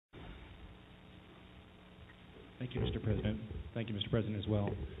Thank you, Mr. President. Thank you, Mr. President, as well.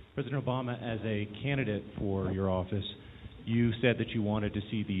 President Obama, as a candidate for your office, you said that you wanted to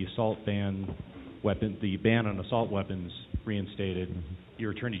see the the ban on assault weapons reinstated.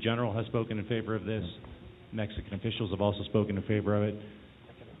 Your Attorney General has spoken in favor of this. Mexican officials have also spoken in favor of it.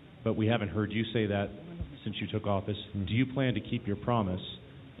 But we haven't heard you say that since you took office. Do you plan to keep your promise?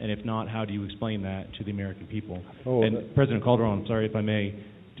 And if not, how do you explain that to the American people? And President Calderon, I'm sorry if I may,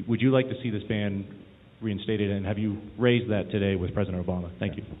 would you like to see this ban reinstated, and have you raised that today with President Obama?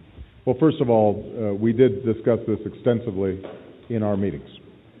 Thank you. Well, first of all, we did discuss this extensively in our meetings.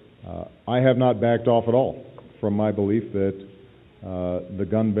 I have not backed off at all from my belief that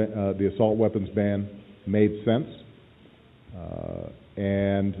the assault weapons ban made sense,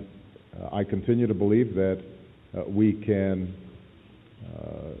 and I continue to believe that we can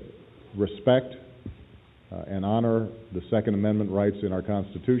respect and honor the Second Amendment rights in our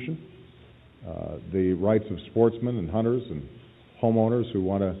Constitution, the rights of sportsmen and hunters and homeowners who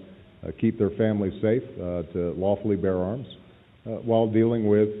want to keep their families safe to lawfully bear arms, while dealing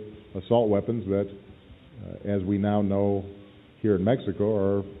with assault weapons that, as we now know here in Mexico,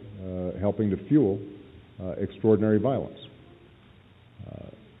 are helping to fuel extraordinary violence.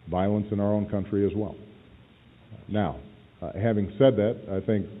 Violence in our own country as well. Now, having said that, I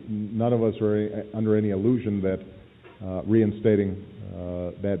think none of us are under any illusion that reinstating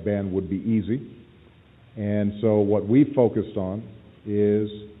that ban would be easy. And so what we focused on is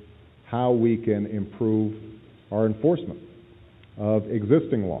how we can improve our enforcement of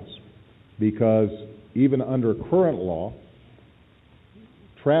existing laws. Because even under current law,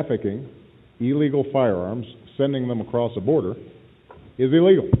 trafficking illegal firearms, sending them across a border, is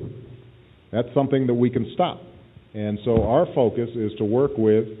illegal. That's something that we can stop. And so our focus is to work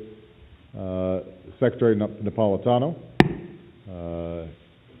with Secretary Napolitano,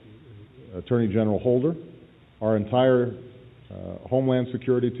 Attorney General Holder, our entire Homeland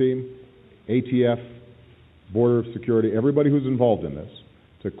Security team, ATF, Border Security, everybody who's involved in this,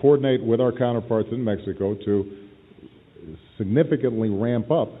 to coordinate with our counterparts in Mexico to significantly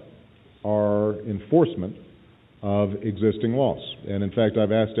ramp up our enforcement of existing laws. And in fact,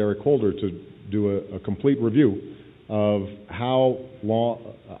 I've asked Eric Holder to do a complete review of how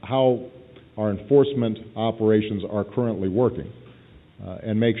our enforcement operations are currently working,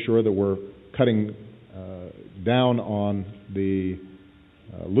 and make sure that we're cutting down on the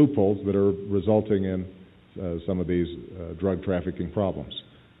loopholes that are resulting in some of these drug trafficking problems.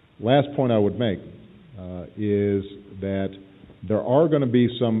 Last point I would make is that there are going to be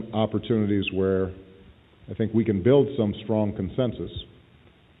some opportunities where I think we can build some strong consensus.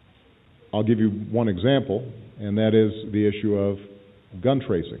 I'll give you one example, and that is the issue of gun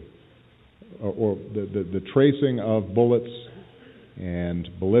tracing, or the tracing of bullets and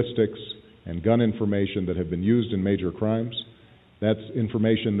ballistics and gun information that have been used in major crimes. That's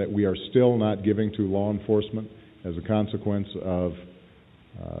information that we are still not giving to law enforcement as a consequence of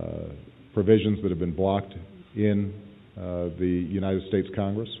provisions that have been blocked in the United States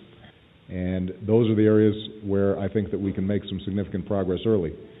Congress. And those are the areas where I think that we can make some significant progress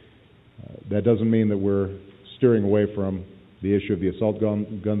early. That doesn't mean that we're steering away from the issue of the assault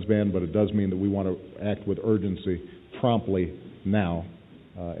guns ban, but it does mean that we want to act with urgency promptly now,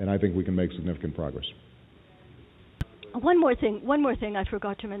 and I think we can make significant progress. One more thing I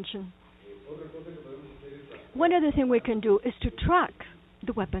forgot to mention. One other thing we can do is to track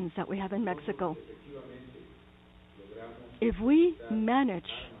the weapons that we have in Mexico. If we manage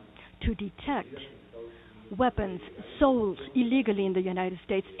to detect weapons sold illegally in the United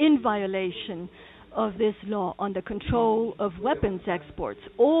States in violation of this law on the control of weapons exports,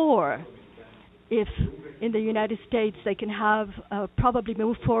 or if in the United States they can have probably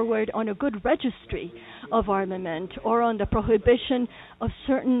move forward on a good registry of armament, or on the prohibition of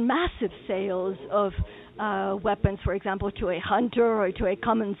certain massive sales of weapons, for example, to a hunter or to a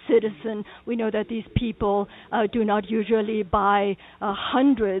common citizen. We know that these people do not usually buy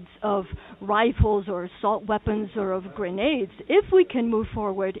hundreds of rifles or assault weapons or of grenades. If we can move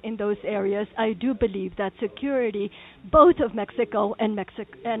forward in those areas, I do believe that security, both of Mexico and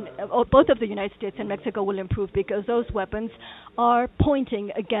both of the United States and Mexico, will improve, because those weapons are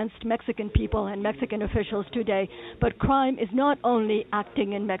pointing against Mexican people and Mexican officials today. But crime is not only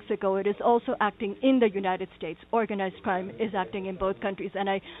acting in Mexico, it is also acting in the United States. Organized crime is acting in both countries, and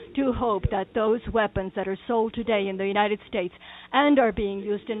I do hope that those weapons that are sold today in the United States and are being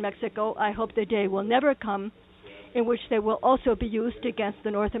used in Mexico, I hope the day will never come in which they will also be used against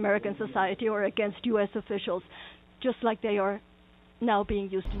the North American society or against U.S. officials, just like they are now being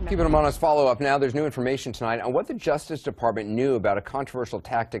used in Mexico. Keeping them on us, follow up now. There's new information tonight on what the Justice Department knew about a controversial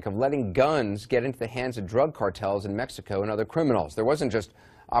tactic of letting guns get into the hands of drug cartels in Mexico and other criminals. There wasn't just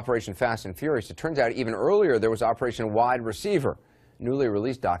Operation Fast and Furious. It turns out even earlier there was Operation Wide Receiver. Newly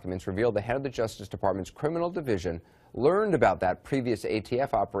released documents reveal the head of the Justice Department's criminal division learned about that previous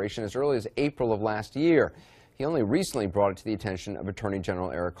ATF operation as early as April of last year. He only recently brought it to the attention of Attorney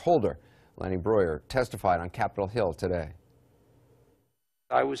General Eric Holder. Lanny Breuer testified on Capitol Hill today.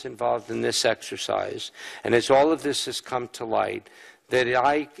 I was involved in this exercise, and as all of this has come to light, that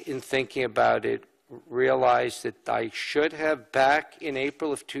I, in thinking about it, realized that I should have, back in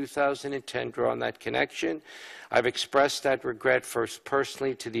April of 2010, drawn that connection. I've expressed that regret first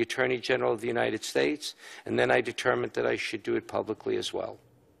personally to the Attorney General of the United States, and then I determined that I should do it publicly as well.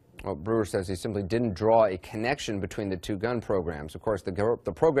 Well, Breuer says he simply didn't draw a connection between the two gun programs. Of course, the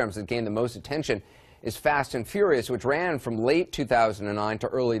programs that gained the most attention is Fast and Furious, which ran from late 2009 to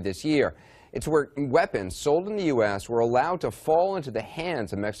early this year. It's where weapons sold in the U.S. were allowed to fall into the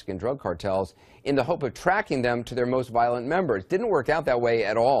hands of Mexican drug cartels in the hope of tracking them to their most violent members. It didn't work out that way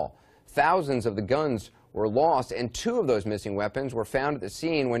at all. Thousands of the guns were lost, and 2 of those missing weapons were found at the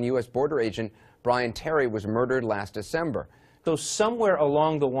scene when U.S. border agent Brian Terry was murdered last December. So somewhere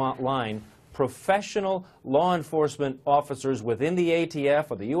along the line, professional law enforcement officers within the ATF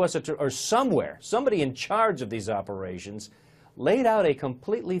or the U.S. or somewhere, somebody in charge of these operations, laid out a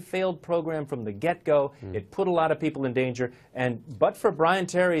completely failed program from the get-go. It put a lot of people in danger, and but for Brian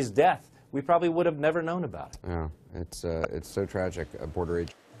Terry's death, we probably would have never known about it. Yeah, it's so tragic, border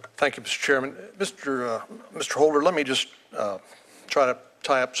agent. Thank you, Mr. Chairman. Mr. Holder, let me just try to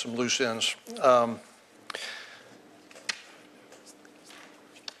tie up some loose ends.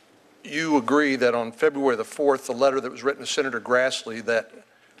 You agree that on February the 4th, the letter that was written to Senator Grassley that,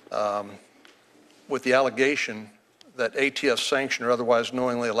 with the allegation that ATF sanctioned or otherwise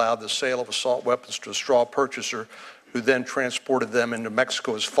knowingly allowed the sale of assault weapons to a straw purchaser who then transported them into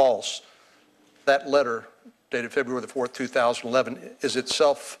Mexico is false. That letter, dated February the 4th, 2011, is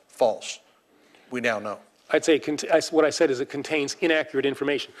itself false. We now know. I'd say what I said is it contains inaccurate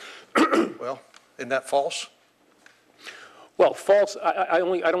information. Well, isn't that false? Well, false, I don't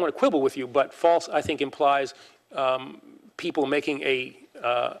want to quibble with you, but false, I think, implies people making a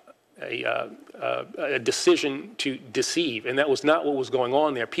decision to deceive, and that was not what was going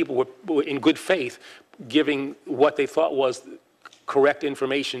on there. People were in good faith giving what they thought was correct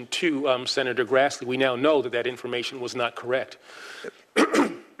information to Senator Grassley. We now know that that information was not correct.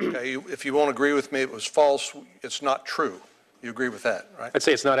 Okay, if you won't agree with me, it was false, it's not true. You agree with that, right? I'd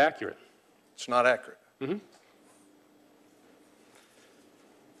say it's not accurate. It's not accurate. Mm-hmm.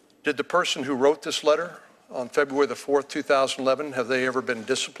 Did the person who wrote this letter on February the 4th, 2011, have they ever been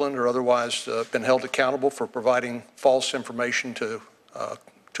disciplined or otherwise been held accountable for providing false information to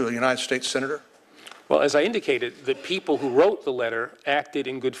a United States senator? Well, as I indicated, the people who wrote the letter acted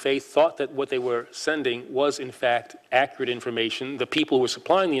in good faith, thought that what they were sending was, in fact, accurate information. The people who were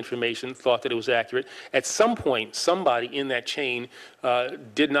supplying the information thought that it was accurate. At some point, somebody in that chain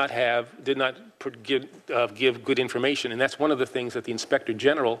did not give good information, and that's one of the things that the Inspector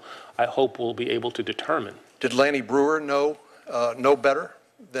General, I hope, will be able to determine. Did Lanny Breuer know better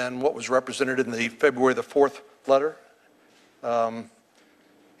than what was represented in the February the 4th letter?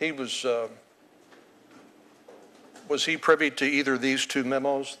 Was he privy to either of these 2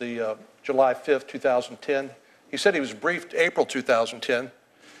 memos, the July 5th, 2010? He said he was briefed April 2010.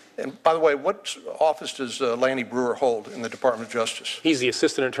 And by the way, what office does Lanny Breuer hold in the Department of Justice? He's the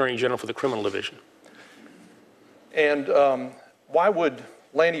Assistant Attorney General for the Criminal Division. And why would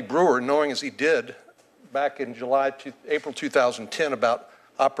Lanny Breuer, knowing as he did back in April 2010 about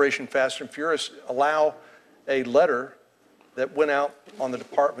Operation Fast and Furious, allow a letter that went out on the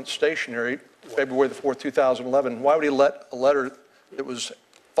department stationery February the 4th, 2011, why would he let a letter that was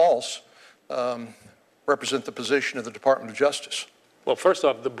false represent the position of the Department of Justice? Well, first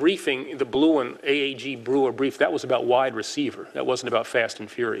off, the briefing, the blue one, AAG Breuer brief, that was about wide receiver. That wasn't about Fast and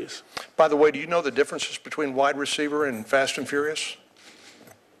Furious. By the way, do you know the differences between wide receiver and Fast and Furious?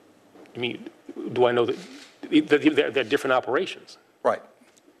 You mean, do I know that they're different operations? Right.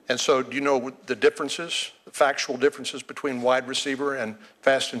 And so do you know the differences, the factual differences between wide receiver and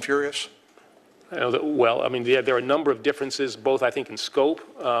Fast and Furious? I know that, well, I mean, there are a number of differences, both, I think, in scope,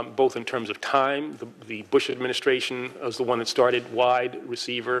 both in terms of time. The Bush administration was the one that started wide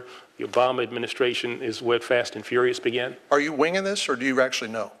receiver. The Obama administration is where Fast and Furious began. Are you winging this, or do you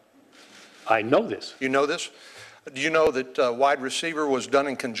actually know? I know this. You know this? Do you know that wide receiver was done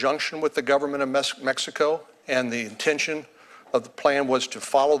in conjunction with the government of Mexico, and the intention of the plan was to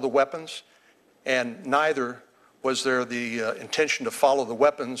follow the weapons, and neither was there the intention to follow the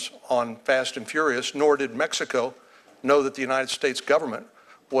weapons on Fast and Furious, nor did Mexico know that the United States government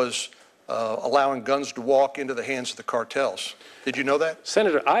was allowing guns to walk into the hands of the cartels. Did you know that?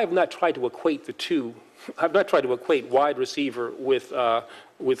 Senator, I have not tried to equate the two. I've not tried to equate wide receiver with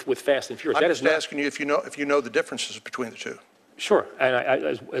Fast and Furious. I'm just asking you if you know the differences between the two. Sure, and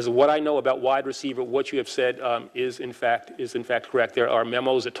as what I know about wide receiver, what you have said is in fact correct. There are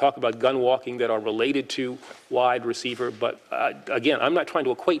memos that talk about gun walking that are related to wide receiver, but again, I'm not trying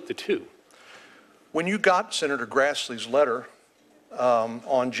to equate the two. When you got Senator Grassley's letter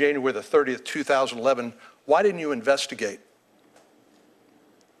on January the 30th, 2011, why didn't you investigate?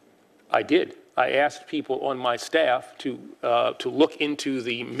 I did. I asked people on my staff to look into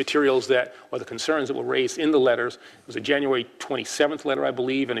the materials or the concerns that were raised in the letters. It was a January 27th letter, I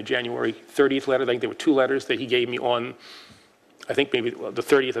believe, and a January 30th letter. I think there were two letters that he gave me on, I think maybe the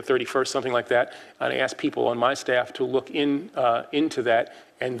 30th or 31st, something like that. And I asked people on my staff to look into that,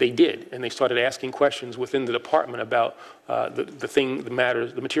 and they did. And they started asking questions within the department about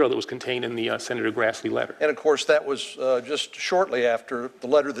the material that was contained in the Senator Grassley letter. And of course, that was just shortly after the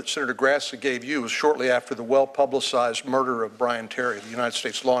letter that Senator Grassley gave you was shortly after the well-publicized murder of Brian Terry, the United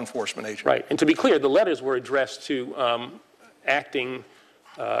States law enforcement agent. Right. And to be clear, the letters were addressed to the acting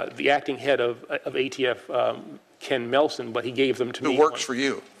head of ATF, Ken Melson, but he gave them to me. Who works for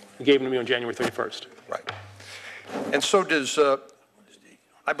you? He gave them to me on January 31st. Right. And so does,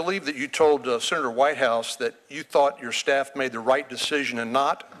 I believe that you told Senator Whitehouse that you thought your staff made the right decision in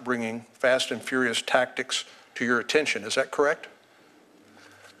not bringing Fast and Furious tactics to your attention. Is that correct?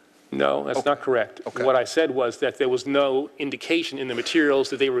 No, that's not correct. Okay. What I said was that there was no indication in the materials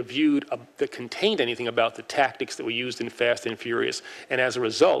that they reviewed that contained anything about the tactics that were used in Fast and Furious, and as a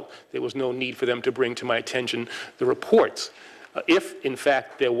result, there was no need for them to bring to my attention the reports. If, in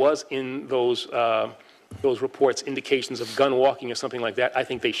fact, there was in those reports indications of gun walking or something like that, I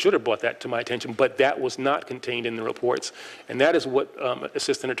think they should have brought that to my attention, but that was not contained in the reports. And that is what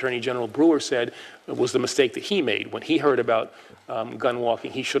Assistant Attorney General Brewer said was the mistake that he made. When he heard about gun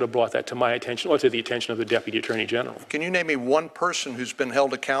walking, he should have brought that to my attention or to the attention of the Deputy Attorney General. Can you name me one person who's been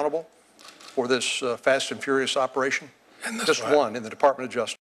held accountable for this Fast and Furious operation? Just one in the Department of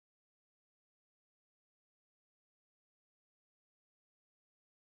Justice.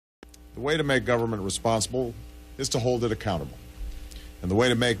 The way to make government responsible is to hold it accountable. And the way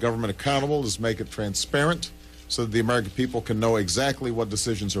to make government accountable is make it transparent so that the American people can know exactly what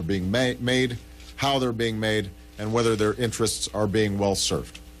decisions are being made, how they're being made, and whether their interests are being well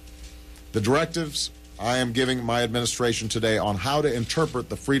served. The directives I am giving my administration today on how to interpret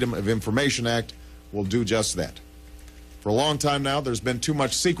the Freedom of Information Act will do just that. For a long time now, there's been too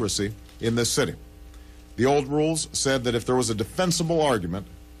much secrecy in this city. The old rules said that if there was a defensible argument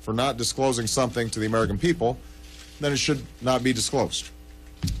for not disclosing something to the American people, then it should not be disclosed.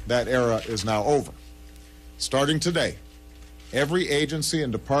 That era is now over. Starting today, every agency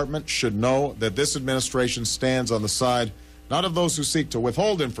and department should know that this administration stands on the side not of those who seek to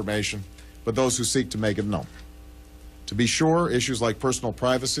withhold information, but those who seek to make it known. To be sure, issues like personal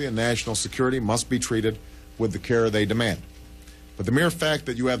privacy and national security must be treated with the care they demand. But the mere fact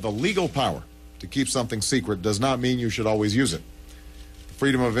that you have the legal power to keep something secret does not mean you should always use it.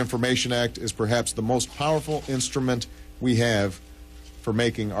 Freedom of Information Act is perhaps the most powerful instrument we have for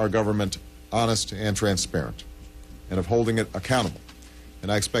making our government honest and transparent, and of holding it accountable.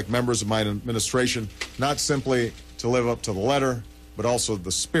 And I expect members of my administration not simply to live up to the letter, but also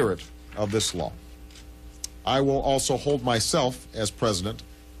the spirit of this law. I will also hold myself, as president,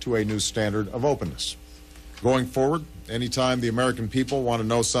 to a new standard of openness. Going forward, anytime the American people want to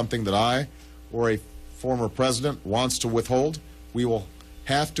know something that I or a former president wants to withhold, we will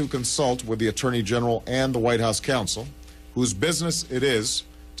have to consult with the Attorney General and the White House counsel, whose business it is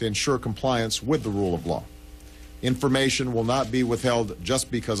to ensure compliance with the rule of law. Information will not be withheld just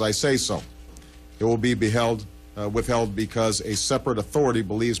because I say so. It will be withheld because a separate authority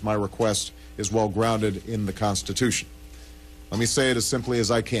believes my request is well grounded in the Constitution. Let me say it as simply as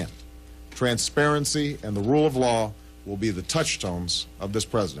I can. Transparency and the rule of law will be the touchstones of this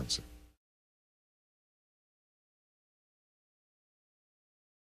presidency.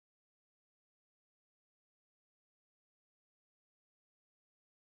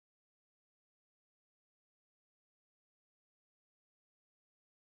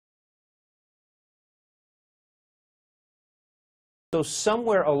 So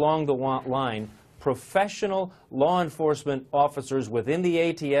somewhere along the line, professional law enforcement officers within the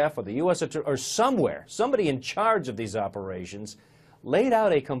ATF or the U.S. or somebody in charge of these operations laid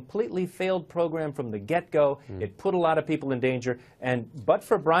out a completely failed program from the get-go. It put a lot of people in danger, but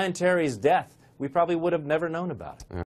for Brian Terry's death, we probably would have never known about it.